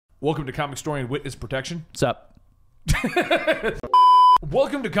Welcome to Comic Story and Witness Protection. What's up?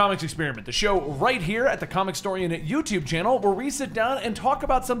 Welcome to Comics Experiment, the show right here at the Comic Story and YouTube channel where we sit down and talk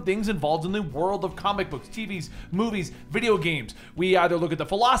about some things involved in the world of comic books, TVs, movies, video games. We either look at the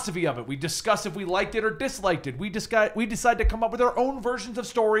philosophy of it, we discuss if we liked it or disliked it, we decide to come up with our own versions of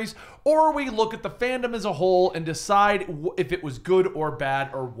stories, or we look at the fandom as a whole and decide if it was good or bad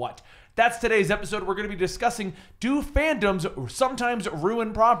or what. That's today's episode. We're going to be discussing, do fandoms sometimes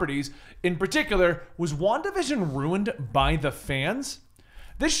ruin properties? In particular, was WandaVision ruined by the fans?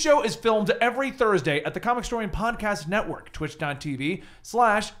 This show is filmed every Thursday at the Comic Storian Podcast Network,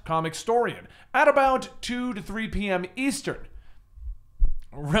 twitch.tv/ComicStorian, at about 2 to 3 p.m. Eastern.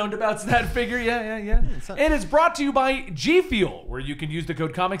 Roundabouts that figure, yeah. And it's brought to you by G Fuel, where you can use the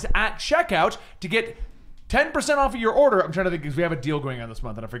code COMICS at checkout to get 10% off of your order. I'm trying to think because we have a deal going on this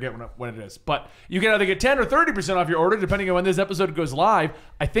month and I forget when it is. But you can either get 10 or 30% off your order depending on when this episode goes live.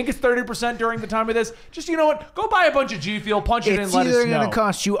 I think it's 30% during the time of this. Just, you know what? Go buy a bunch of G Fuel, punch it in, let us know. It's either going to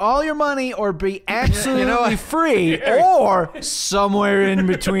cost you all your money or be absolutely free or somewhere in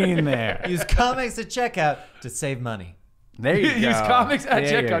between there. Use comics at checkout to save money. There you go. Use comics at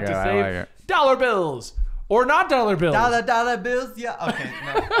checkout to save dollar bills. Or not dollar bills. Dollar bills? Yeah. Okay.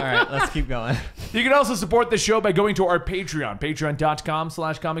 No. All right. Let's keep going. You can also support this show by going to our Patreon,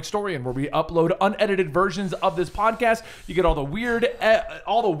 patreon.com/comicstorian, where we upload unedited versions of this podcast. You get all the weird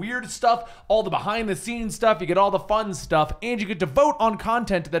stuff, all the behind-the-scenes stuff. You get all the fun stuff, and you get to vote on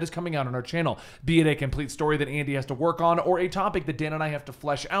content that is coming out on our channel, be it a complete story that Andy has to work on, or a topic that Dan and I have to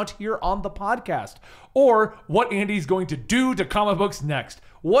flesh out here on the podcast, or what Andy's going to do to comic books next.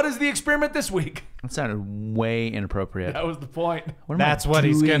 What is the experiment this week? That sounded way inappropriate. That was the point. That's what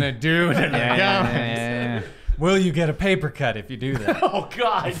he's going to do to the comics. Will you get a paper cut if you do that? Oh,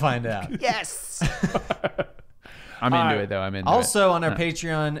 God. We'll find out. Yes. I'm into it, though. I'm into it. Also, on our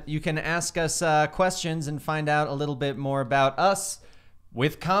Patreon, you can ask us questions and find out a little bit more about us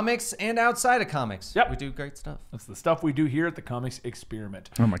with comics and outside of comics. Yep. We do great stuff. That's the stuff we do here at the Comics Experiment.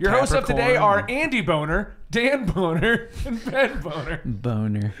 I'm a Your hosts of today Capricorn. are Andy Boner, Dan Boner, and Ben Boner.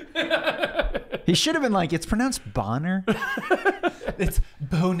 Boner. He should have been like, it's pronounced Bonner. It's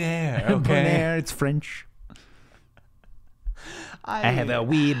Bonaire. Okay. Bonaire, it's French. I have a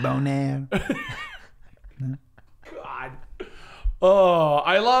wee Bonaire. God. Oh,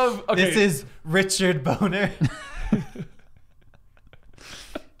 I love... Okay. This is Richard Boner.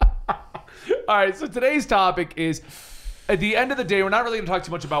 All right, so today's topic is, at the end of the day, we're not really going to talk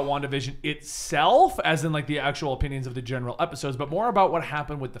too much about WandaVision itself, as in like the actual opinions of the general episodes, but more about what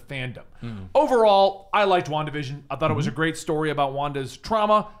happened with the fandom. Overall, I liked WandaVision. I thought it was a great story about Wanda's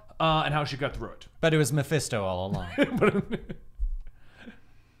trauma and how she got through it. But it was Mephisto all along.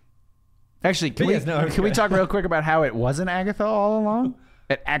 Actually, can we talk real quick about how it wasn't Agatha all along?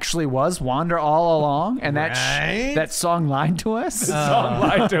 It actually was Wanda all along, and that song lied to us. Song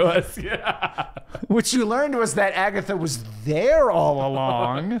lied to us, yeah. What you learned was that Agatha was there all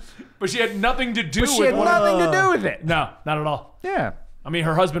along, But she had nothing to do with she had nothing to do with it. No, not at all. Yeah, I mean,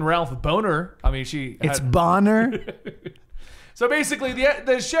 her husband Ralph Boner. I mean, it's Bonner. So basically,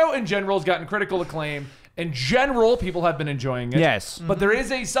 the show in general has gotten critical acclaim. In general, people have been enjoying it. Yes. But there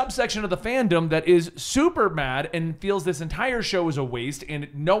is a subsection of the fandom that is super mad and feels this entire show is a waste and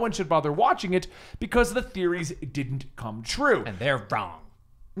no one should bother watching it because the theories didn't come true. And they're wrong.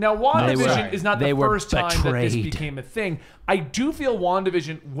 Now, WandaVision is not the first time that this betrayed. became a thing. I do feel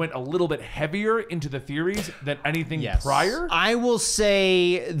WandaVision went a little bit heavier into the theories than anything prior. I will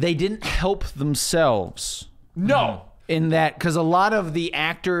say they didn't help themselves. No. In that, because a lot of the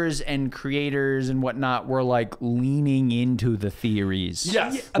actors and creators and whatnot were like leaning into the theories.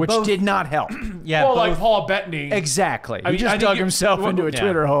 Yes. Which did not help. Yeah, Well, like Paul Bettany. Exactly. I He just dug himself into a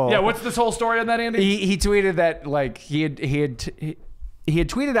Twitter hole. Yeah, what's this whole story on that, Andy? He tweeted that like he had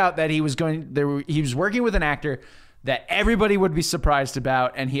tweeted out that he was working with an actor that everybody would be surprised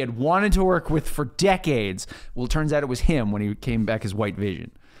about and he had wanted to work with for decades. Well, it turns out it was him when he came back as White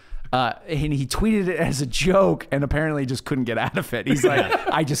Vision. And he tweeted it as a joke and apparently just couldn't get out of it. He's like,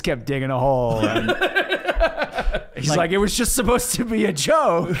 I just kept digging a hole. And he's like, it was just supposed to be a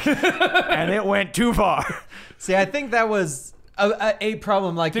joke and it went too far. See, I think that was a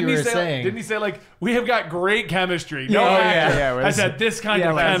problem like you were saying. Didn't he say, like, we have got great chemistry? No Yeah, actor yeah, has had this kind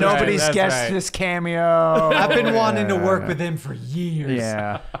of chemistry. Nobody that's sketched right. this cameo. I've been wanting to work with him for years.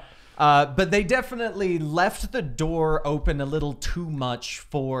 Yeah. But they definitely left the door open a little too much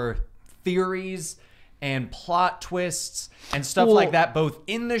for theories and plot twists and stuff like that, both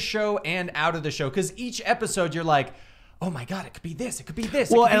in the show and out of the show. Because each episode, you're like, oh my God, it could be this, it could be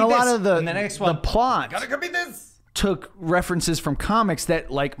this. Well, it could and be a lot this. of the and the next one, plot. God, it could be this. took references from comics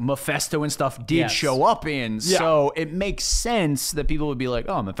that like Mephisto and stuff did Yes. show up in. Yeah. So it makes sense that people would be like,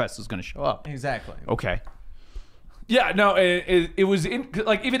 oh, Mephisto's going to show up. Exactly. Okay. Yeah, no, it was in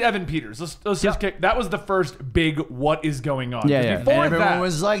like even Evan Peters. Let's just kick. That was the first big what is going on. Yeah, 'Cause yeah. Before And everyone that,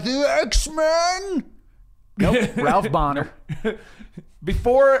 was like, the X-Men. Nope. Ralph Bonner.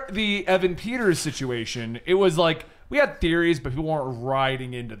 before the Evan Peters situation, it was like we had theories, but people weren't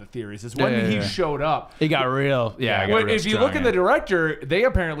riding into the theories. It's when Yeah, he yeah. showed up. It got real. Yeah. it got Well, real if you strong, look at the director, they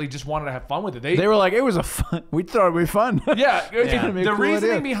apparently just wanted to have fun with it. they were like, it was a fun. We thought it'd be fun. Yeah, It'd be a the cool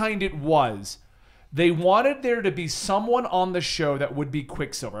reasoning idea. behind it was they wanted there to be someone on the show that would be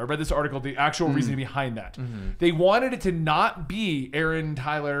Quicksilver. I read this article, the actual Mm-hmm. reasoning behind that. They wanted it to not be Aaron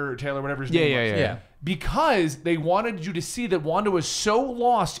Taylor, whatever his name was. Yeah. Because they wanted you to see that Wanda was so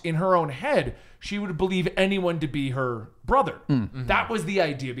lost in her own head, she would believe anyone to be her brother. That was the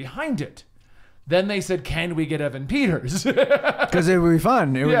idea behind it. Then they said, can we get Evan Peters? Because it would be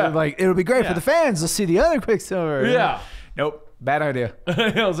fun. It Yeah. would like it would be great for the fans to see the other Quicksilver. Yeah. Nope. Bad idea.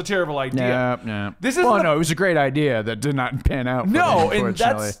 It was a terrible idea. No. This is well, the- no, it was a great idea that did not pan out. for No, them, and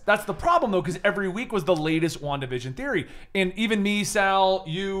unfortunately. that's the problem though, because every week was the latest WandaVision theory, and even me, Sal,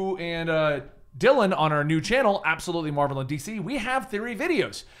 you, and Dylan on our new channel, Absolutely Marvel and DC, we have theory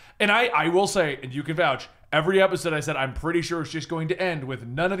videos, and I will say, and you can vouch. Every episode I said, I'm pretty sure it's just going to end with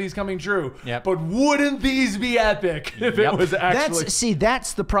none of these coming true. Yep. But wouldn't these be epic if it was actually...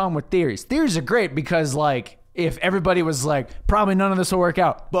 That's the problem with theories. Theories are great because like if everybody was like, probably none of this will work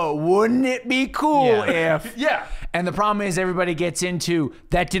out, but wouldn't it be cool if? Yeah. And the problem is everybody gets into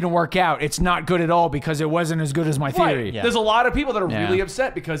that didn't work out. It's not good at all because it wasn't as good as my theory. Right. There's a lot of people that are Yeah. really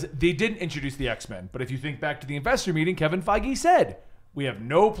upset because they didn't introduce the X-Men. But if you think back to the investor meeting, Kevin Feige said, we have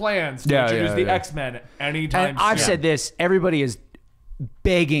no plans to Yeah, introduce yeah, the yeah. X-Men anytime And I've soon. said this, everybody is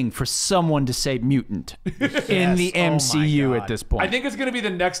begging for someone to say mutant in the Oh my MCU God. at this point. I think it's going to be the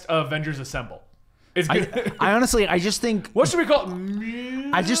next Avengers Assemble. It's gonna, I honestly, I just think what should we call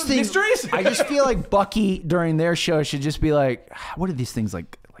it? I just think Mysteries? I just feel like Bucky during their show should just be like, what are these things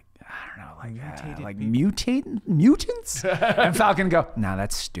like I don't know, like mutants? And Falcon go, nah,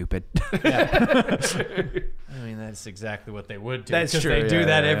 that's stupid. I mean, that's exactly what they would do. That's 'cause true, They do yeah,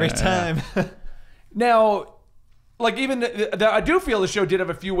 that yeah, every yeah. time. Now, like even I do feel the show did have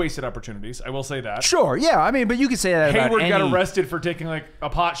a few wasted opportunities. I will say that. Sure, yeah, I mean, but you could say that about Hayward got any- arrested for taking like a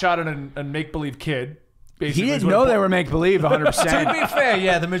pot shot at a make-believe kid. He basically, is didn't what know it they boiled- were make-believe 100%. To be fair,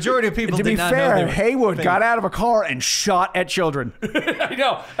 yeah, the majority of people To did be not know fair, they were Haywood fake. got out of a car and shot at children. I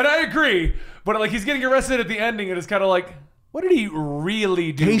know, and I agree. But like he's getting arrested at the ending, and it's kind of like, what did he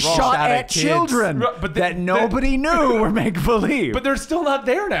really do He wrong? shot Shot at at kids. children Right, but that nobody knew were make-believe. But they're still not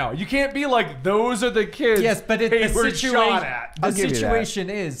there now. You can't be like, those are the kids. Yes, but the Hayward shot at. the I'll give you that. situation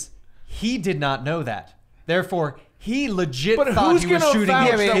is he did not know that. Therefore, he legit But thought who's he was gonna shooting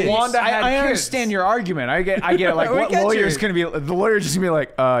vouch at that kids. Wanda had I kids? understand your argument. I get it. Like, We what get lawyer's you. going to be? The lawyer's just going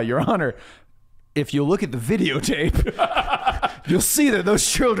to be like, Your Honor, if you look at the videotape, you'll see that those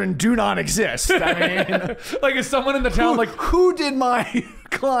children do not exist. I mean, Like, is someone in the town like, who did my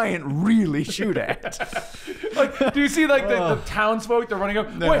client really shoot at? do you see like the townsfolk? They're running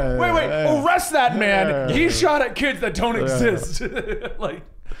up. Wait! Arrest that man! He shot at kids that don't exist. Like,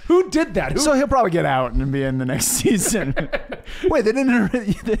 who did that? Who? So he'll probably get out and be in the next season. Wait, they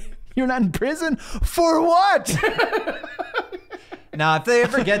didn't. You're not in prison for what? Now, if they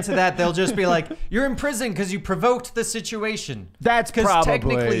ever get to that, they'll just be like, "You're in prison because you provoked the situation." That's Because probably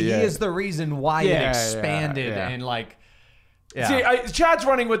technically, yeah. he is the reason why Yeah, it yeah, expanded yeah. and like. Yeah. See, Chad's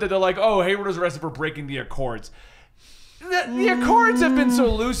running with it. They're like, oh, Hayward was arrested for breaking the Accords. The Accords have been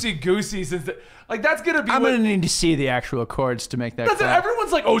so loosey-goosey since like that's gonna be I'm what, going to need to see the actual Accords to make that that's it. call.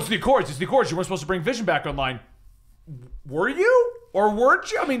 Everyone's like, oh, it's the Accords. It's the Accords. You weren't supposed to bring Vision back online. Were you? Or weren't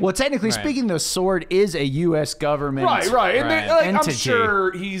you? I mean, Well, technically Right. speaking, the Sword is a U.S. government. right. And Right. like, I'm entity.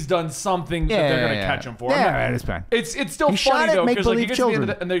 sure he's done something that they're gonna catch him for. Yeah, I'm not- right, it's fine. It's still He shot funny at though because like he make-believe gets to the end of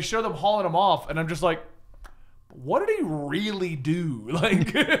children. and they show them hauling him off, and I'm just like, what did he really do?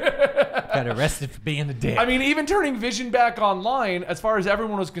 Like, Got arrested for being a dick. I mean, even turning Vision back online, as far as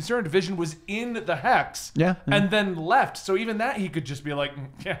everyone was concerned, Vision was in the Hex, Yeah. and then left. So even that he could just be like,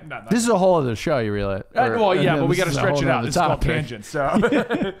 yeah, not. This is a whole other show, you realize. Well, yeah, but we got to this is a stretch whole it out. other This is called topic. tangents.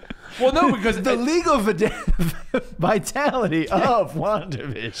 So, well, no, because The legal vitality of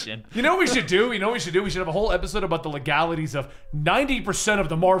WandaVision. you know what we should do? You know what we should do? We should have a whole episode about the legalities of 90% of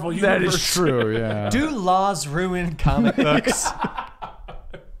the Marvel universe. That is true, yeah. do laws ruin comic books?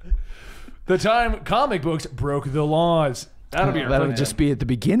 The time comic books broke the laws. That'll be our That'll clickbait. just be at the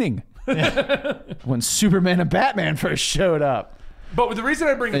beginning. When Superman and Batman first showed up. But the reason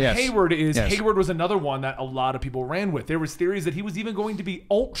I bring up Yes. Hayward is Yes. Hayward was another one that a lot of people ran with. There was theories that he was even going to be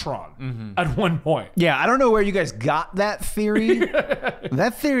Ultron at one point. Yeah, I don't know where you guys got that theory.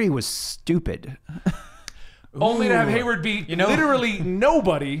 That theory was stupid. Only to have Hayward be literally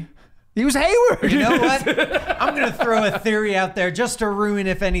nobody. He was Hayward. You know what? I'm going to throw a theory out there just to ruin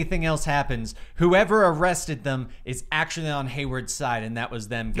if anything else happens. Whoever arrested them is actually on Hayward's side, and that was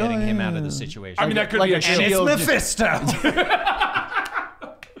them getting him out of the situation. I mean, that could Like be a a and shield. it's Mephisto.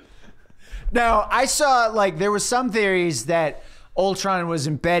 Now, I saw like there was some theories that Ultron was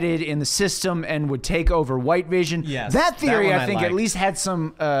embedded in the system and would take over White Vision. Yes, that that theory one I I think at liked. least had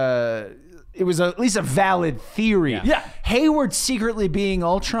some. It was at least a valid theory. Yeah. Hayward secretly being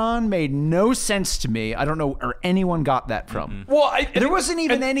Ultron made no sense to me. I don't know where anyone got that from. Well, There wasn't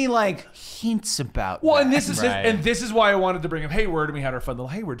even any like hints about. Well, that. and this is Right. and this is why I wanted to bring up Hayward, and we had our fun little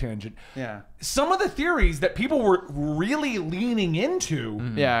Hayward tangent. Yeah. Some of the theories that people were really leaning into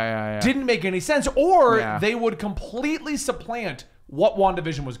Yeah. didn't make any sense, or Yeah. they would completely supplant what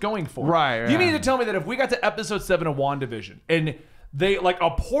WandaVision was going for. Right, You yeah. mean to tell me that if we got to episode 7 of WandaVision and they like a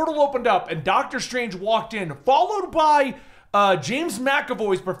portal opened up and Doctor Strange walked in, followed by James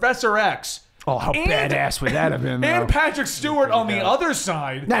McAvoy's Professor X. Oh, how badass would that have been? And though? Patrick Stewart on the other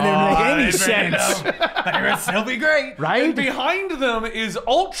side. That didn't make any sense, But it would still be great. right? And behind them is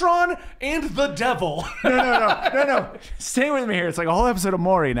Ultron and the Devil. No. Stay with me here. It's like a whole episode of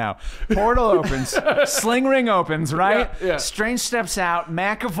Maury now. Portal opens, sling ring opens, right? Yeah. Strange steps out,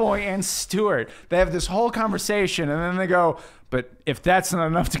 McAvoy and Stewart. They have this whole conversation, and then they go, but if that's not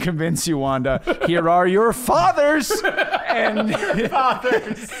enough to convince you, Wanda, here are your fathers. And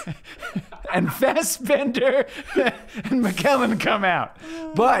and Fassbender and McKellen come out.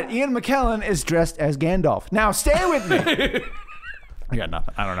 But Ian McKellen is dressed as Gandalf. Now, stay with me. I got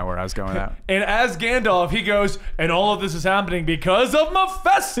nothing. I don't know where I was going with that. And as Gandalf, he goes, and all of this is happening because of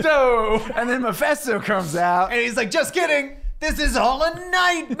Mephisto. And then Mephisto comes out. And he's like, just kidding. This is all a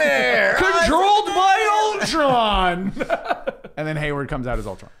nightmare. Controlled by Ultron. And then Hayward comes out as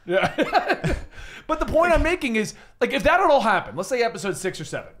Ultron. But the point I'm making is, like, if that had all happened, let's say episode 6 or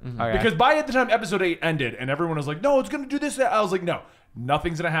 7, Okay. because by the time episode 8 ended and everyone was like, no, it's going to do this, that, I was like, no,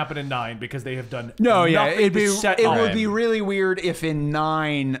 nothing's going to happen in 9 because they have done nothing to set it up. would be really weird if in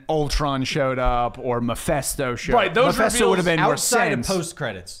 9 Ultron showed up or Mephisto showed up. Right, those Mephisto would have reveals been more outside of sense. post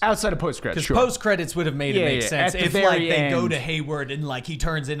credits. Outside of post credits, Because sure. post credits would have made Yeah, it make yeah, sense at the if very like they go end. to Hayward and like he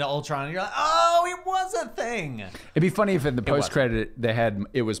turns into Ultron and you're like, oh, it was a thing. It'd be funny if in the post wasn't. credit they had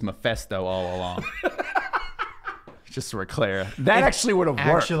it was Mephisto all along. Just so we're clear, that actually would have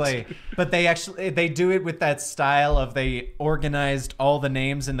worked. Actually, but they do it with that style of they organized all the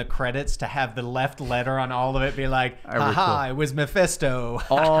names in the credits to have the left letter on all of it be like, haha, it was Mephisto.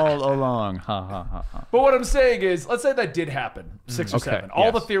 all along. Ha ha ha ha. But what I'm saying is, let's say that did happen, 6 or Okay, 7. All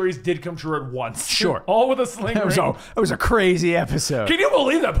yes. the theories did come true at once. Sure. All with a sling It ring. was a crazy episode. Can you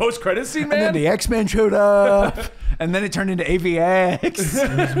believe that post-credit scene, And then man? the X-Men showed up, and then it turned into AVX.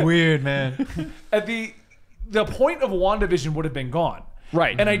 It's weird, man. At the point of WandaVision would have been gone.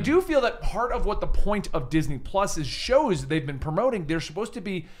 Right. And I do feel that part of what the point of Disney Plus is shows they've been promoting, they're supposed to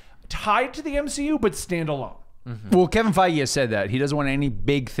be tied to the MCU but standalone. Well, Kevin Feige has said that he doesn't want any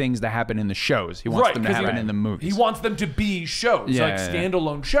big things to happen in the shows. He wants them to 'cause happen in the movies. He wants them to be shows, Yeah, like yeah, yeah.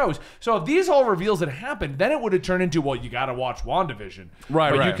 standalone shows. So if these all reveals had happened, then it would have turned into, well, you got to watch WandaVision.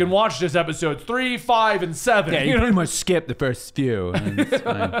 Right, But you right. can watch just episodes 3, 5, and 7. Yeah, you pretty much skip the first few. And it's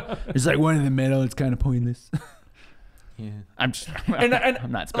fine. There's like one in the middle. It's kind of pointless. Yeah. I'm just, and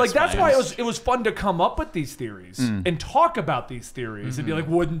I'm not like that's specifying. why it was fun to come up with these theories and talk about these theories and be like,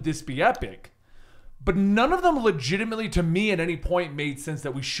 wouldn't this be epic? But none of them legitimately, to me, at any point made sense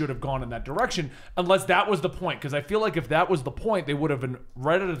that we should have gone in that direction, unless that was the point. Because I feel like if that was the point, they would have been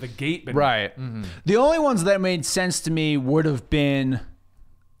right out of the gate. Been, Right. The only ones that made sense to me would have been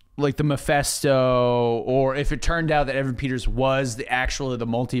like the Mephisto, or if it turned out that Evan Peters was the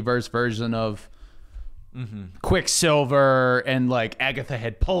multiverse version of Quicksilver, and like Agatha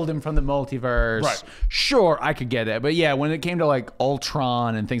had pulled him from the multiverse. Right. Sure, I could get it. But yeah, when it came to like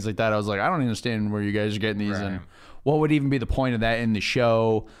Ultron and things like that, I was like, I don't understand where you guys are getting these and what would even be the point of that in the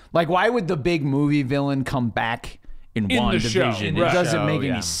show. Like, why would the big movie villain come back in the show, WandaVision? right. It doesn't Show, make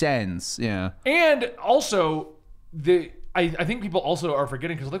yeah. any sense. Yeah. And also, I think people also are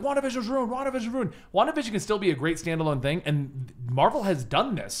forgetting because like WandaVision's ruined. WandaVision can still be a great standalone thing, and Marvel has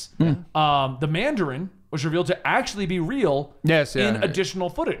done this. The Mandarin was revealed to actually be real Yes, yeah. in additional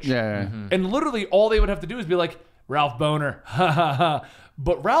footage. Yeah. And literally all they would have to do is be like, Ralph Boner, ha ha ha.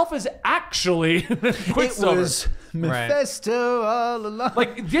 But Ralph is actually It Quicksilver. was Mephisto all along.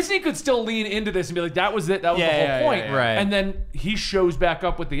 Like Disney could still lean into this and be like, "That was it. That was the whole point." Right. And then he shows back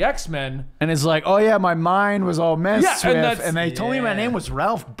up with the X-Men. And it's like, oh yeah, my mind was all messed Yeah, and with, that's- and they told me my name was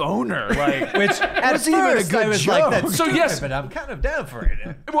Ralph Boner. Like, Which at wasn't even a first good I was joke. like, that's So, stupid, yes. but I'm kind of down for it.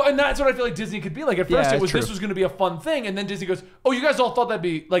 Well, and that's what I feel like Disney could be like. At first, Yeah, it was true. this was going to be a fun thing, and then Disney goes, "Oh, you guys all thought that'd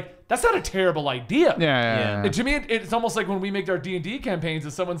be like that's not a terrible idea." yeah. And to me, it's almost like when we make our D&D campaigns,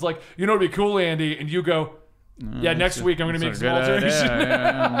 and someone's like, "You know, it'd be cool, Andy," and you go, "Yeah, next week I'm going to make some alterations."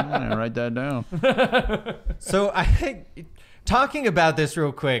 Yeah, write that down. So I think talking about this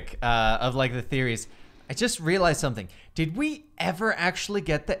real quick of like the theories, I just realized something. Did we ever actually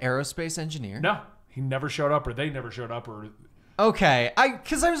get the aerospace engineer? No, he never showed up, or they never showed up, or Okay,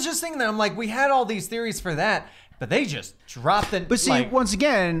 because I was just thinking that I'm like, we had all these theories for that, but they just dropped it. But see, like, once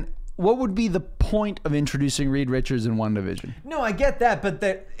again, what would be the point of introducing Reed Richards in WandaVision? no, I get that, but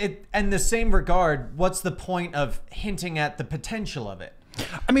in the same regard, what's the point of hinting at the potential of it?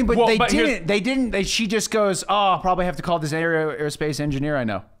 I mean, but Well, they but here's- didn't. They didn't. She just goes, "Oh, I'll probably have to call this aerospace engineer I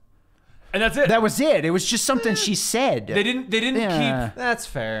know." and that's it. That was it. It was just something she said. They didn't Yeah. keep. That's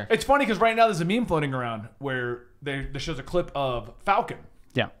fair. It's funny because right now there's a meme floating around where there shows a clip of Falcon.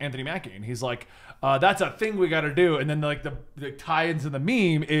 Yeah. Anthony Mackie, and he's like, "That's a thing we got to do." And then like the tie into the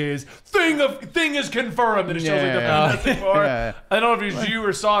meme is thing is confirmed, and it shows like the fantastic four. Yeah. I don't know if it was you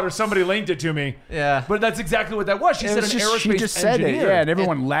or saw it or somebody linked it to me. Yeah. but that's exactly what that was. She It said was an just, aerospace she just said engineer. it, yeah, and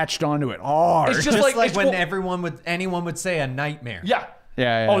everyone latched onto it hard. It's Just like- like it's when cool. anyone would say a nightmare. Yeah.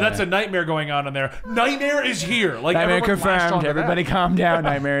 Yeah, Oh, that's a nightmare going on in there. Nightmare is here. Like Nightmare everyone latched confirmed. onto Everybody that. calm down.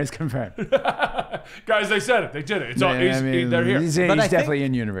 Nightmare is confirmed. Guys, they said it. They did it. It's all, Yeah, I mean, they're here. He's, But I think, definitely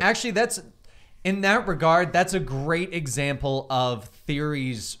in universe. Actually, that's in that regard, that's a great example of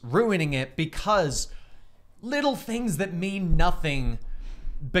theories ruining it because little things that mean nothing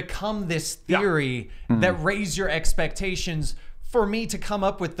become this theory that raise your expectations for me to come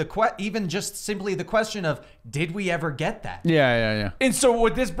up with even just simply the question of, did we ever get that? Yeah. And so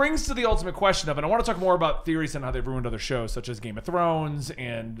what this brings to the ultimate question of, and I want to talk more about theories and how they've ruined other shows, such as Game of Thrones,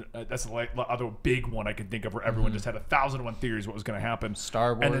 and that's the other big one I can think of where everyone just had 1,001 theories what was going to happen.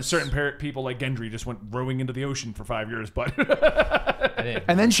 Star And then Wars. certain people like Gendry just went rowing into the ocean for 5 years, but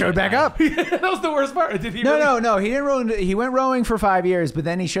And then showed back up. that was the worst part. Did he No, really? no. He didn't row. He went rowing for 5 years, but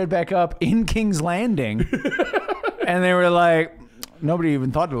then he showed back up in King's Landing, and they were like, "Nobody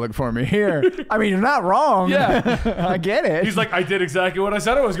even thought to look for me here." I mean, you're not wrong. Yeah. I get it. He's like, I did exactly what I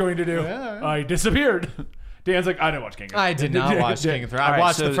said I was going to do. I disappeared. Dan's like, I didn't watch King of I did not watch King of Thrones. I All right,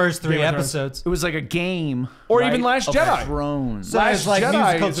 watched so the first 3 Game of Thrones. episodes. it was like a game, Or right, even Last of Jedi. Thrones. So Last it's like Jedi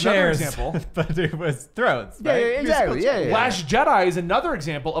musical is another chairs, example. but it was Thrones. Yeah, Right? yeah, exactly. Musical Yeah, chairs. yeah. Last Jedi is another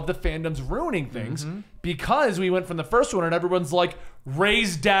example of the fandoms ruining things because we went from the first one and everyone's like,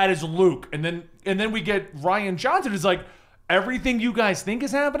 Rey's dad is Luke, and then we get Ryan Johnson who's like, everything you guys think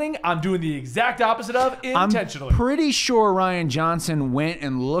is happening, I'm doing the exact opposite of intentionally. I'm pretty sure Ryan Johnson went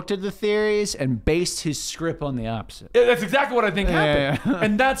and looked at the theories and based his script on the opposite. Yeah, that's exactly what I think happened, yeah.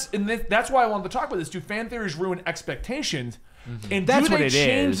 and that's why I wanted to talk about this. Do fan theories ruin expectations, and That's do what they it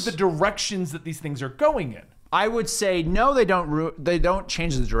change is. the directions that these things are going in? I would say no, they don't. They don't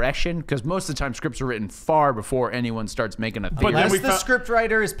change the direction because most of the time scripts are written far before anyone starts making a theory. But then Unless we the found-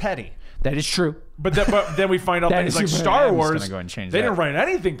 scriptwriter is petty. That is true. But then we find out That that is like super- Star I'm just Wars, gonna go and change they that. didn't write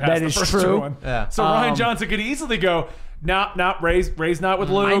anything past That the is first true. one. Yeah. So Ryan Johnson could easily go, nah, Ray's not with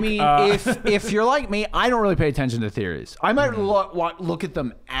Luke. I mean, if you're like me, I don't really pay attention to theories. I might look at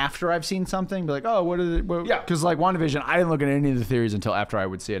them after I've seen something, be like, oh, what is it? Yeah. Because like WandaVision, I didn't look at any of the theories until after I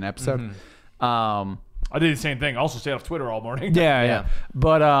would see an episode. I did the same thing. I also stayed off Twitter all morning. Yeah.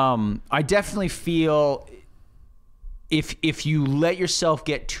 But I definitely feel if you let yourself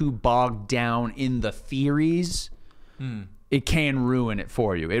get too bogged down in the theories, it can ruin it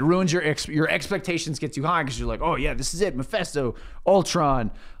for you. It ruins your expectations get too high because you're like, oh yeah, this is it. Mephisto,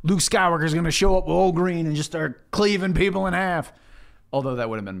 Ultron, Luke Skywalker's gonna show up with old green and just start cleaving people in half. Although that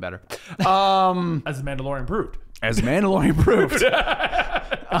would have been better. As the Mandalorian proved. As Mandalorian proved.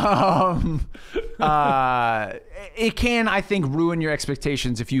 It can, I think, ruin your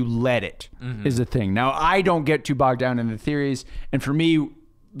expectations if you let it, is the thing. Now, I don't get too bogged down in the theories, and for me,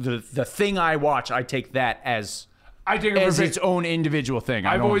 the thing I watch, I take that as I take it as for its own individual thing.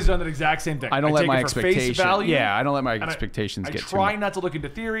 I've always done that exact same thing. I don't let take my it for face expectations. value, Yeah, I don't let my and expectations I get too try much. not to look into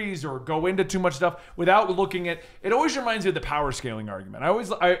theories or go into too much stuff without looking at. It always reminds me of the power scaling argument.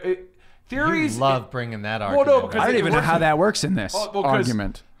 Theories. You love bringing that no, argument. because I don't it even know works how in- that works in this Well, 'cause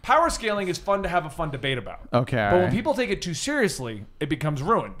argument. Power scaling is fun to have a fun debate about. Okay, But all when right. people take it too seriously, it becomes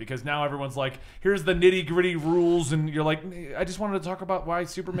ruined because now everyone's like, here's the nitty gritty rules. And you're like, I just wanted to talk about why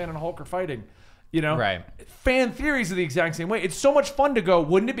Superman and Hulk are fighting. You know, Right. Fan theories are the exact same way. It's so much fun to go,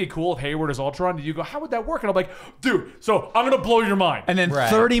 wouldn't it be cool if Hayward is Ultron? And you go, how would that work? And I'm like, dude, so I'm going to blow your mind. And then Right.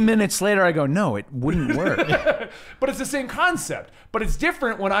 30 minutes later, I go, no, it wouldn't work. But it's the same concept. But it's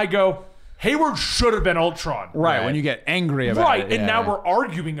different when I go, Hayward should have been Ultron. Right, when you get angry about Right, it. and yeah. now we're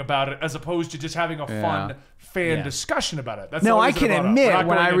arguing about it as opposed to just having a fun fan Yeah. discussion about it. That's No, the I reason can brought it up. We're admit not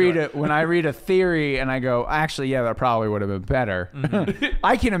when going I into read it. when I read a theory and I go, actually, yeah, that probably would have been better.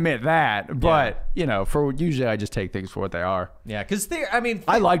 I can admit that, but you know, for usually I just take things for what they are. Yeah, because I mean,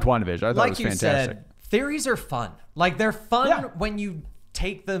 I liked WandaVision. I thought like it was you fantastic. said, theories are fun. Like they're fun Yeah. when you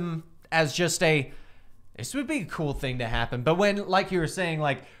take them as just this would be a cool thing to happen. But when, like you were saying,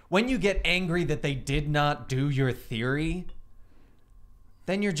 like when you get angry that they did not do your theory,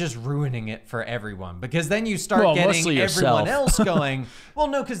 then you're just ruining it for everyone, because then you start Well, getting mostly everyone yourself. else going, well,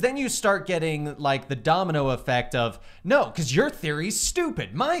 no, because then you start getting like the domino effect of, no, because your theory's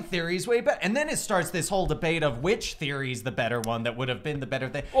stupid. My theory's way better. And then it starts this whole debate of which theory's the better one that would have been the better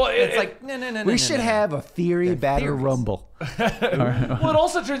thing. Well, It's like, no. We should have a theory battle theories. rumble. Well, it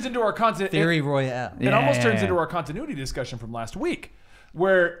also turns into our content. Theory Royale. It almost turns Yeah. into our continuity discussion from last week,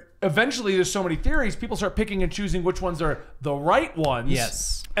 where eventually there's so many theories, people start picking and choosing which ones are the right ones.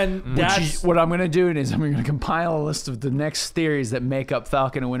 Yes. And Which that's is, what I'm going to do is I'm going to compile a list of the next theories that make up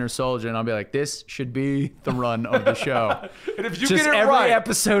Falcon and Winter Soldier, and I'll be like, this should be the run of the show. and if you Just get it every right,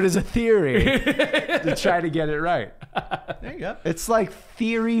 episode is a theory to try to get it right. There you go. It's like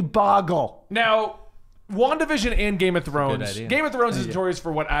theory boggle. Now, WandaVision and Game of Thrones. idea. Game of Thrones is notorious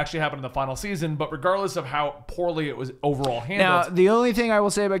for what actually happened in the final season, but regardless of how poorly it was overall Now, handled, the only thing I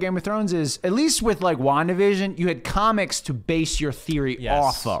will say about Game of Thrones is, at least with like WandaVision, you had comics to base your theory Yes.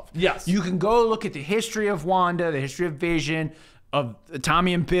 off of. Yes. You can go look at the history of Wanda, the history of Vision, of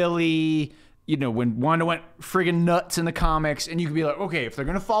Tommy and Billy, you know, when Wanda went friggin' nuts in the comics, and you can be like, okay, if they're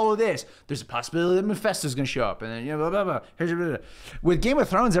going to follow this, there's a possibility that Mephisto's going to show up, and then, you know, blah, blah, blah. Here's blah, blah. With Game of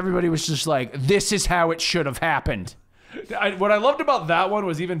Thrones, everybody was just like, this is how it should have happened. what I loved about that one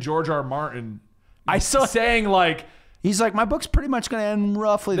was even George R. R. Martin I saw saying like, He's like, my book's pretty much going to end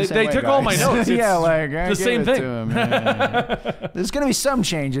roughly the They- same they way, took all my guys." notes. yeah, It's like I the gave same it thing. to him. Yeah. There's going to be some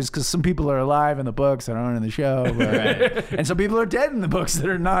changes because some people are alive in the books that aren't in the show, but, and some people are dead in the books that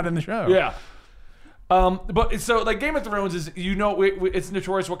are not in the show. yeah. But so like Game of Thrones is, you know, it's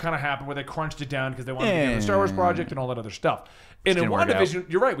notorious what kind of happened where they crunched it down because they wanted to get the Star Wars project and all that other stuff. And in didn't work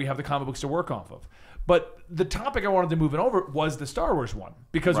WandaVision, you're right, we have the comic books to work off of. But the topic I wanted to move it over was the Star Wars one,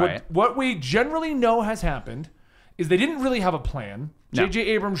 because Right. what we generally know has happened is they didn't really have a plan. No. J.J.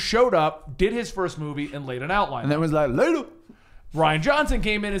 Abrams showed up, did his first movie, and laid an outline. And then it was like, later. Ryan Johnson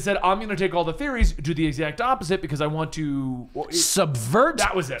came in and said, I'm going to take all the theories, do the exact opposite because I want to... Subvert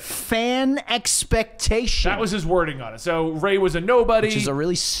That was it. fan expectation. That was his wording on it. So Ray was a nobody. which is a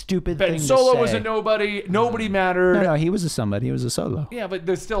really stupid Ben thing Solo to say. was a nobody. Nobody mattered. No, he was a somebody. He was a solo. Yeah, but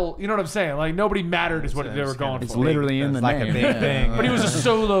there's still, you know what I'm saying? Like, nobody mattered is what they were going It's for. literally in the That's like name. a big thing. But he was a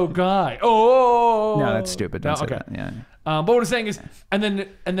solo guy. Oh. No, that's stupid. Don't say okay. that. Yeah. But what I'm saying is, and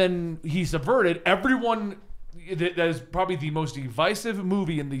then he subverted everyone. That is probably the most divisive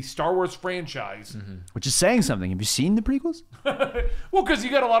movie in the Star Wars franchise. Which is saying something. Have you seen the prequels? Well, because you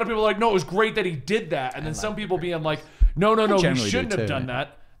got a lot of people like, no, it was great that he did that, and then some people being like, no, he generally do shouldn't have too, done yeah.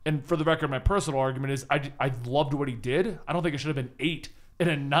 that. And for the record, my personal argument is, I loved what he did. I don't think it should have been 8 in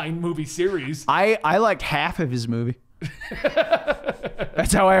a 9-movie series. I liked half of his movie.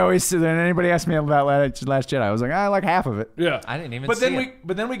 That's how I always say. When anybody asked me about Last Jedi, I was like, I like half of it. Yeah, I didn't even But then see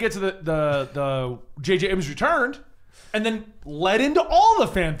but then we get to the J.J. Abrams returned, and then led into all the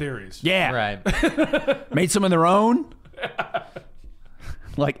fan theories. Yeah, Right. made some of their own.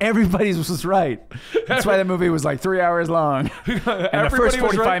 Like everybody's was right. That's why the movie was like 3 hours long. And the first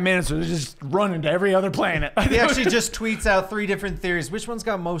was 45 right. minutes was just running to every other planet. He actually just tweets out 3 different theories. Which one's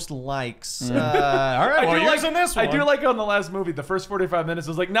got most likes? All right, well, yours on this one. I do like on the last movie, the first 45 minutes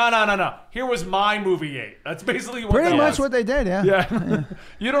was like, no. Here was my movie 8. That's basically what Pretty that much was. what they did, yeah. Yeah.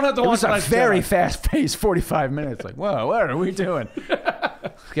 You don't have to It watch was the a Last very Jedi. fast-paced 45 minutes. Like, whoa, what are we doing?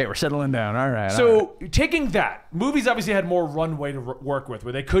 Okay, we're settling down. All right. all right. So taking that, movies obviously had more runway to work with,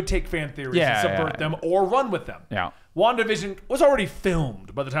 where they could take fan theories Yeah, and subvert yeah. them or run with them. Yeah. WandaVision was already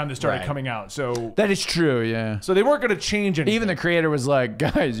filmed by the time they started Right. coming out, so That is true, yeah. they weren't going to change anything. Even the creator was like,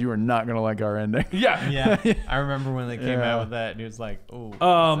 guys, you are not going to like our ending. yeah. Yeah, I remember when they came Yeah. out with that, and he was like, "Oh,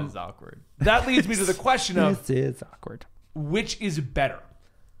 this is awkward." That leads me to the question of It's awkward. which is better,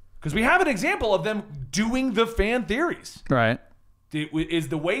 because we have an example of them doing the fan theories. Right. Is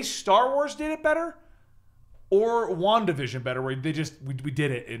the way Star Wars did it better, or WandaVision better, where they just we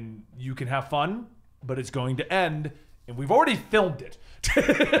did it and you can have fun, but it's going to end, and we've already filmed it.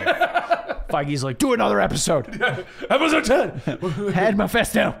 Feige's like, do another episode. Episode 10. Had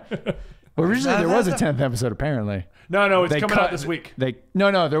Mephisto. Well, originally there was a 10th episode, apparently. No, it's coming out this week.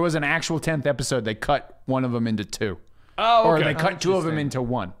 No, there was an actual 10th episode. They cut one of them into 2. Oh, Or okay. they cut 2 of them into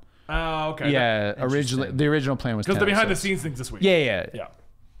 1. Oh, okay. Yeah, the original plan was 10 Because the behind the episodes. scenes things this week. Yeah.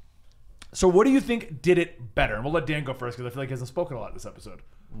 So what do you think did it better? And we'll let Dan go first because I feel like he hasn't spoken a lot this episode.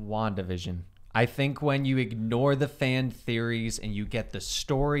 WandaVision. I think when you ignore the fan theories and you get the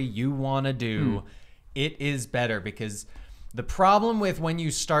story you want to do, it is better, because the problem with when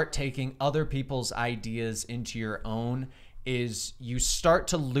you start taking other people's ideas into your own is you start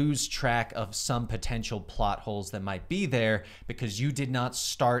to lose track of some potential plot holes that might be there because you did not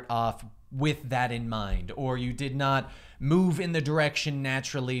start off with that in mind, or you did not move in the direction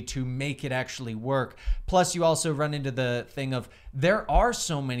naturally to make it actually work. Plus, you also run into the thing of there are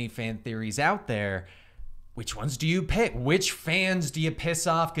so many fan theories out there. Which ones do you pick? Which fans do you piss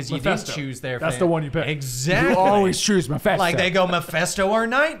off because you didn't Mephisto. choose their That's fan? the one you pick. Exactly. You always choose Mephisto. Like they go Mephisto or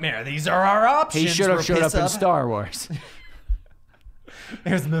Nightmare. These are our options. He should have We're showed up pissed in off. Star Wars.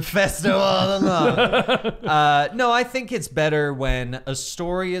 There's Mephisto all along. No, I think it's better when a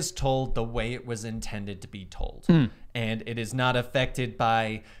story is told the way it was intended to be told. And it is not affected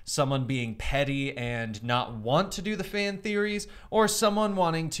by someone being petty and not want to do the fan theories, or someone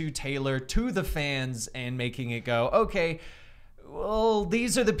wanting to tailor to the fans and making it go, okay, well,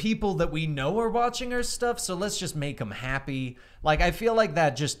 these are the people that we know are watching our stuff, so let's just make them happy. Like, I feel like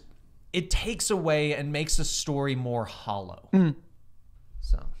that just, it takes away and makes a story more hollow.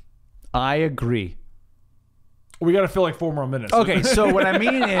 So I agree. We got to fill like 4 more minutes. Okay, so what I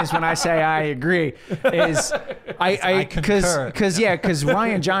mean is when I say I agree is I concur. because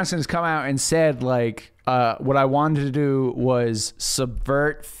Ryan Johnson's come out and said like what I wanted to do was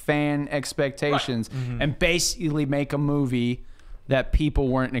subvert fan expectations and basically make a movie that people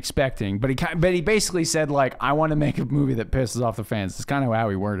weren't expecting. But he basically said like, I want to make a movie that pisses off the fans. That's kind of how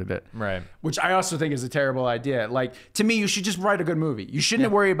he worded it. Right. Which I also think is a terrible idea. Like, to me, you should just write a good movie. You shouldn't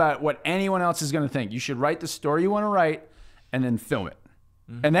worry about what anyone else is going to think. You should write the story you want to write and then film it.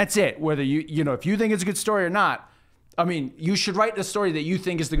 And that's it. Whether you know, if you think it's a good story or not, I mean, you should write the story that you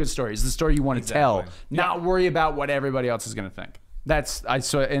think is the good story. It's the story you want to tell, not worry about what everybody else is going to think.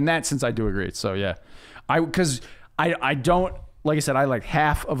 So in that sense, I do agree. So yeah, because I don't, like I said, I liked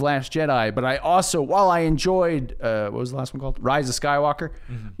half of Last Jedi, but I also, while I enjoyed, what was the last one called? Rise of Skywalker.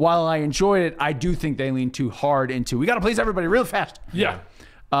 While I enjoyed it, I do think they leaned too hard into, we got to please everybody real fast. Yeah.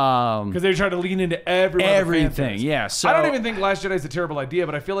 Because they try to lean into Everything, yeah. So I don't even think Last Jedi is a terrible idea,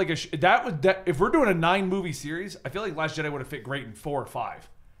 but I feel like if we're doing a 9-movie series, I feel like Last Jedi would have fit great in 4 or 5.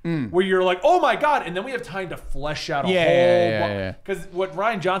 Where you're like, oh my god, and then we have time to flesh out a whole. Because what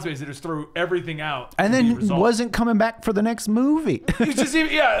Ryan Johnson did is throw everything out, and then wasn't coming back for the next movie. It's just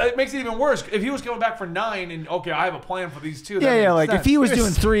it makes it even worse. If he was coming back for 9, and okay, I have a plan for these 2. Like if he was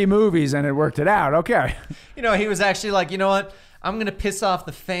doing 3 movies and it worked it out, okay. You know, he was actually like, you know what? I'm going to piss off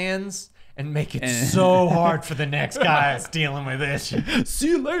the fans and make it so hard for the next guys dealing with this. See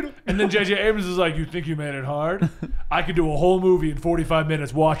you later. And then J.J. Abrams is like, you think you made it hard? I could do a whole movie in 45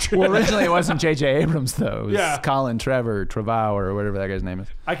 minutes. Watch it. Well, originally it wasn't J.J. Abrams though. It was Colin Trevorrow or whatever that guy's name is.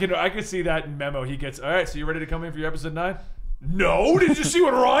 I could see that in memo. He gets, all right, so you ready to come in for your episode 9? No, did you see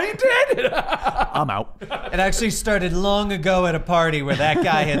what Ryan did? I'm out. It actually started long ago at a party where that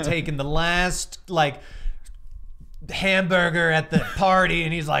guy had taken the last, hamburger at the party,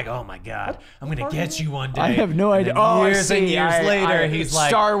 and he's like, oh my god, I'm gonna get you one day. I have no idea. Years and years later, he's like,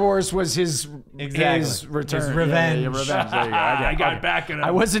 Star Wars was his his return, his revenge. Revenge. There you go. I got back at him.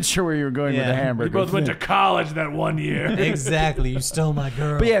 I wasn't sure where you were going with the hamburger. We both went to college that one year. Exactly, you stole my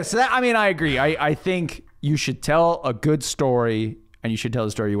girl. But yeah, so that, I mean, I agree. I think you should tell a good story, and you should tell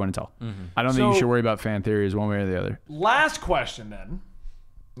the story you want to tell. I don't think you should worry about fan theories one way or the other. Last question then.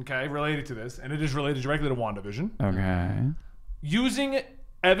 Okay, related to this, and it is related directly to WandaVision. Okay. Using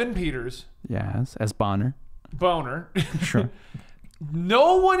Evan Peters, Yes, as Bonner. Boner. Sure.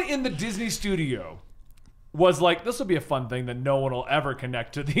 No one in the Disney studio was like, this will be a fun thing that no one will ever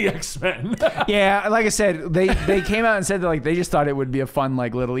connect to the X-Men. Yeah, like I said, they came out and said that like they just thought it would be a fun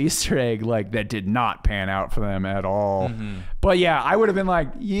like little Easter egg like that did not pan out for them at all. But yeah, I would have been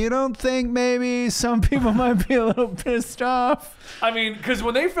like, you don't think maybe some people might be a little pissed off? I mean, because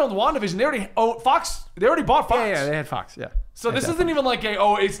when they filmed WandaVision, they already bought Fox. Yeah, they had Fox. Yeah. So this isn't even like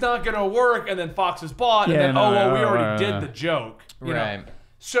it's not gonna work, and then Fox is bought, and then we already did the joke, you know?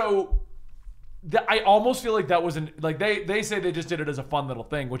 So I almost feel like that wasn't like they say they just did it as a fun little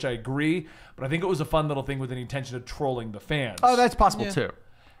thing, which I agree, but I think it was a fun little thing with an intention of trolling the fans. Oh, that's possible too.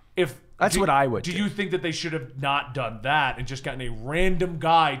 If That's what I would do. do. You think that they should have not done that and just gotten a random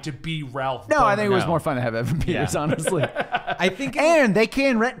guy to be Ralph? No, I think it was No. more fun to have Evan Peters, honestly. I think And they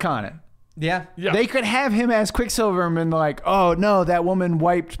can retcon it. yeah. Yeah. They could have him as Quicksilver and been like, oh, no, that woman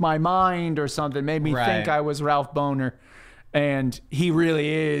wiped my mind or something, made me Right. think I was Ralph Boner. And he really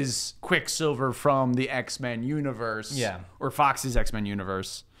is Quicksilver from the X-Men universe. Yeah. Or Fox's X-Men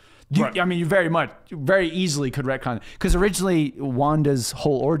universe. Right. I mean, you very easily could retcon it. Because originally, Wanda's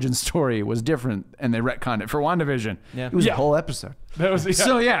whole origin story was different, and they retconned it for WandaVision. Yeah. It was Yeah. a whole episode. That was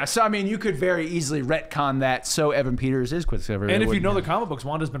So I mean, you could very easily retcon that so Evan Peters is Quicksilver. And It if you wouldn't know the have- comes books,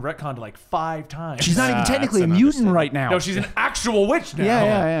 Wanda's been retconned like 5 times. She's not even That's technically a an mutant understatement. right now. No, she's an actual witch now.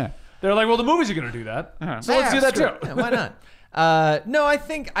 yeah. They're like, well, the movies are going to do that. So let's Yeah, do that screw too. Yeah, why not? No, I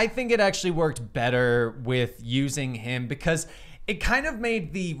think it actually worked better with using him because it kind of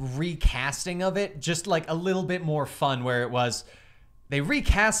made the recasting of it just like a little bit more fun. Where it was, they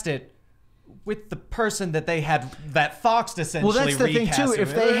recast it with the person that they had that Fox essentially. Well, that's the thing too. recast it If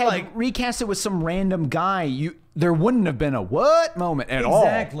with. they had like recast it with some random guy, there wouldn't have been a what moment at all.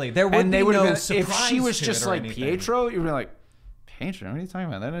 Exactly. There would and they be would have no been, if surprise she was to just it or like anything. Pietro, you'd be like, Pietro, what are you talking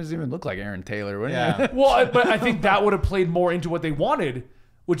about? That doesn't even look like Aaron Taylor. Wouldn't Yeah. it? Well, but I think that would have played more into what they wanted,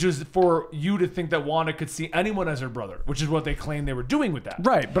 which is for you to think that Wanda could see anyone as her brother, which is what they claimed they were doing with that.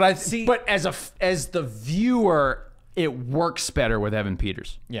 Right, but See- but as the viewer, it works better with Evan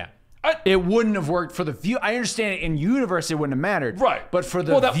Peters. yeah. It wouldn't have worked for the view. I understand it in universe, it wouldn't have mattered. Right. But for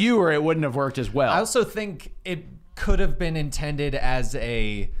the Well, that- viewer, it wouldn't have worked as well. I also think it could have been intended as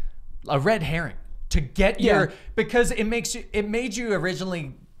a red herring to get your because it made you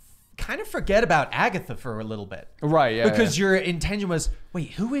originally kind of forget about Agatha for a little bit. Right, yeah, Because your intention was,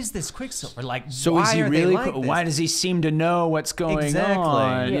 wait, who is this Quicksilver? Like, So why is he are really? they like this? Why does he seem to know what's going Exactly.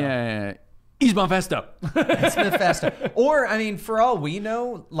 on? Yeah. Yeah. He's Mephisto. It's Mephisto. Or, I mean, for all we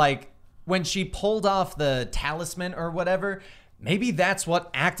know, like when she pulled off the talisman or whatever, maybe that's what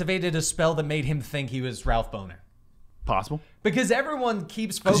activated a spell that made him think he was Ralph Boner. Possible. Because everyone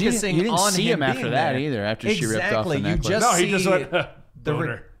keeps 'Cause focusing you didn't on see him being after that there. either, after she ripped off the Exactly. necklace. You just No, he just see went, the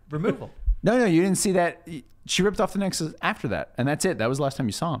boner. removal. No, you didn't see that. She ripped off the necklace after that, and that's it. That was the last time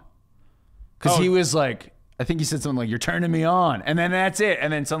you saw him. Because Oh. he was like, I think he said something like, "You're turning me on," and then that's it.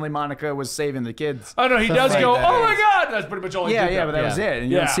 And then suddenly Monica was saving the kids. Oh, no, he does fake go, that oh my is. God. That's pretty much all he Yeah, did. yeah, though. but that was it.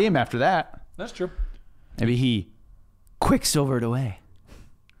 And you Yeah. don't see him after that. That's true. Maybe he Quicksilvered away.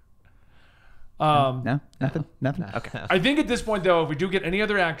 No, nothing. Okay. I think at this point, though, if we do get any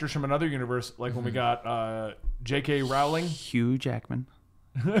other actors from another universe, like when we got J.K. Rowling, Hugh Jackman.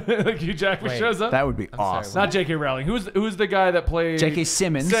 like Hugh Jackman Wait, shows up. That would be sorry, awesome. Not J.K. Rowling. Who's the guy that played J.K.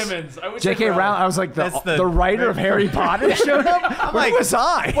 Simmons. Simmons. I would J.K. Rowling. I was like, That's the the- writer of Harry Potter showed up. Where like, was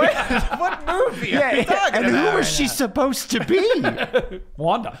I? What movie are you talking and who about was right she now? supposed to be?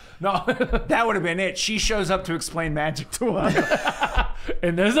 Wanda. No. That would have been it. She shows up to explain magic to us.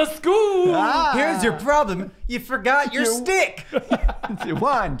 And there's a school. Here's your problem. You forgot your stick.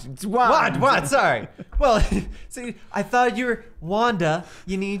 Wand. Wand, sorry. Well, see, I thought you were Wanda.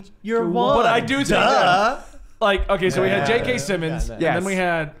 You need your wand. But I do think Duh. like, okay, so we had Yeah. J.K. Simmons, Yeah. and Yes. then we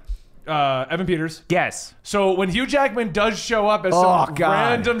had Evan Peters. Yes. So when Hugh Jackman does show up as Oh, some God.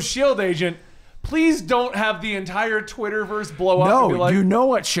 random S.H.I.E.L.D. agent, please don't have the entire Twitterverse blow up and be No, like, you know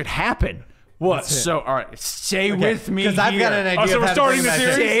what should happen. what? So, all right, stay with me Because I've got here. an idea. Oh, so of we're how to starting bring the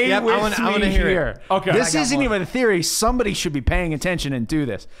that series? in. Stay Yep, with I want me to hear here. it. Okay. This I got isn't one. even a theory. Somebody should be paying attention and do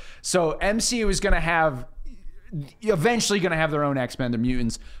this. So MCU is going to have, eventually going to have their own X-Men, the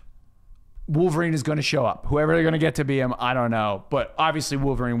mutants. Wolverine is going to show up. Whoever they're going to get to be him, I don't know. But obviously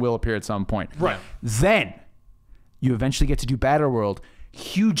Wolverine will appear at some point. Right. Then you eventually get to do Battleworld.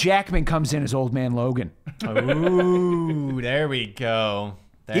 Hugh Jackman comes in as Old Man Logan. Ooh, there we go.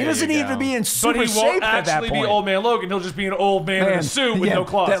 He doesn't There you even go. be in But super he shape won't at that actually point. be Old Man Logan. He'll just be an old man in a suit with yeah, no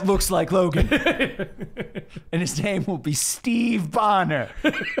claws. that looks like Logan. And his name will be Steve Bonner.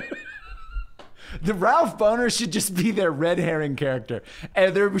 The Ralph Boner should just be their red herring character.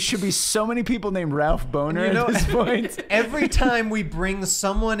 And there should be so many people named Ralph Boner You know, at this point. every time we bring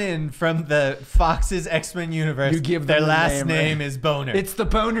someone in from the Fox's X-Men universe, You give their them the last name, name right? is Boner. It's the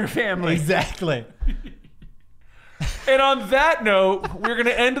Boner family. exactly. And on that note, we're going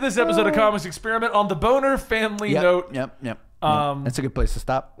to end this episode of Comics Experiment on the Boner family note. Yep. That's a good place to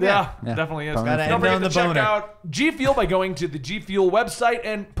stop. Yeah, Yeah. definitely is. Gotta Don't end forget on to the check boner. out G Fuel by going to the G Fuel website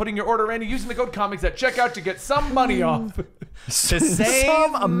and putting your order in using the code comics at checkout to get some money off. To save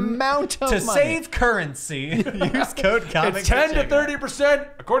some amount of to money. save currency, use code comics. It's 10 to at checkout. 30%,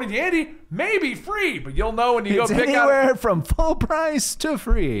 according to Andy, maybe free, but you'll know when you It's go pick out. anywhere from full price to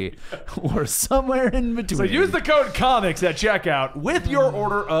free, or somewhere in between. So use the code comics at checkout with your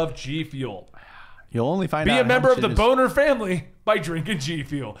order of G Fuel. You'll only find Be out a how member much of the it is. Boner family by drinking G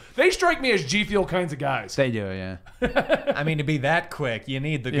Fuel. They strike me as G Fuel kinds of guys. They do, yeah. I mean, to be that quick, you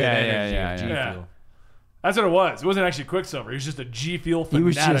need the good Yeah, energy yeah, of G yeah. Fuel. That's what it was. It wasn't actually Quicksilver. He was just a G Fuel He fanatic.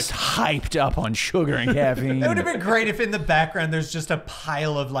 was just hyped up on sugar and caffeine. It would have been great if in the background there's just a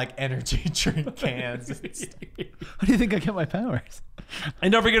pile of like energy drink cans. How do you think I get my powers?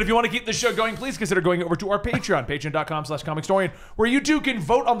 And don't forget, if you want to keep the show going, please consider going over to our Patreon, patreon.com/comicstorian, where you too can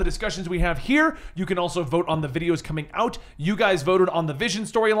vote on the discussions we have here. You can also vote on the videos coming out. You guys voted on the Vision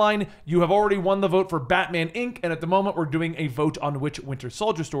storyline. You have already won the vote for Batman Inc., and at the moment we're doing a vote on which Winter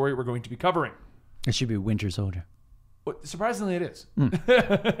Soldier story we're going to be covering. It should be Winter Soldier. Well, surprisingly, it is.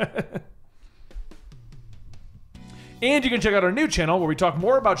 And you can check out our new channel where we talk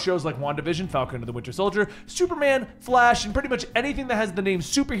more about shows like WandaVision, Falcon and the Winter Soldier, Superman, Flash, and pretty much anything that has the name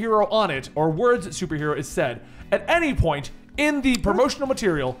superhero on it or words superhero is said at any point in the promotional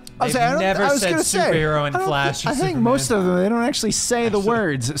material. They've never said superhero and Flash. I think most of them, they don't actually say the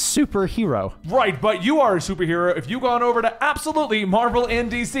words superhero. Right, but you are a superhero if you've gone over to absolutely Marvel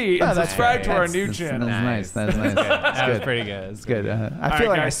and DC and that's subscribe to our That's- new that's- channel. That's nice. That's nice. That was pretty good. It's good. I feel right,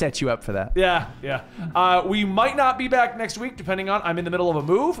 like I guys. set you up for that. Yeah. We might not be back next week, depending on I'm in the middle of a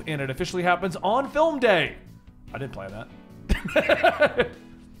move, and it officially happens on film day. I didn't plan that.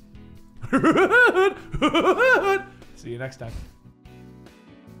 See you next time.